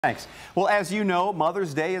Thanks. Well, as you know,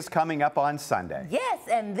 Mother's Day is coming up on Sunday. Yes,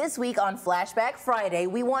 and this week on Flashback Friday,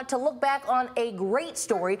 we want to look back on a great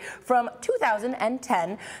story from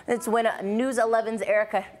 2010. It's when News 11's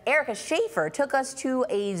Erica Shaffer took us to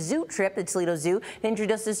a zoo trip at Toledo Zoo and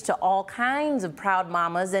introduced us to all kinds of proud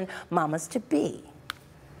mamas and mamas-to-be.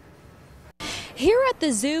 Here at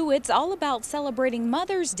the zoo, it's all about celebrating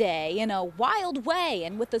Mother's Day in a wild way,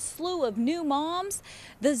 and with a slew of new moms,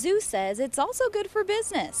 the zoo says it's also good for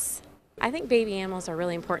business. I think baby animals are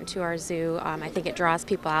really important to our zoo. I think it draws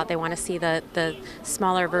people out. They want to see the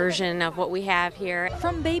smaller version of what we have here.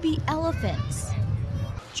 From baby elephants,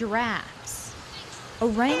 giraffes,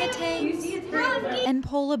 orangutans, and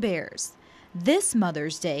polar bears. This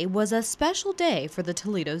Mother's Day was a special day for the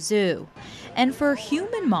Toledo Zoo. And for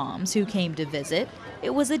human moms who came to visit, it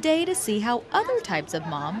was a day to see how other types of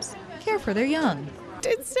moms care for their young.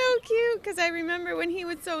 It's so cute because I remember when he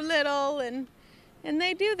was so little, and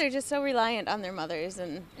they're just so reliant on their mothers,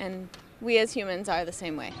 and we as humans are the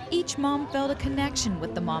same way. Each mom felt a connection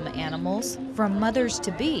with the mama animals, from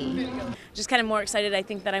mothers-to-be. Just kind of more excited, I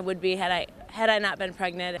think, than I would be had I not been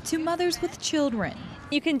pregnant. To mothers with children.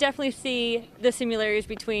 You can definitely see the similarities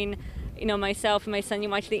between, myself and my son. You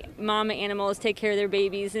watch the mama animals take care of their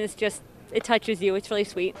babies, and it touches you. It's really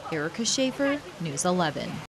sweet. Erica Shaffer, News 11.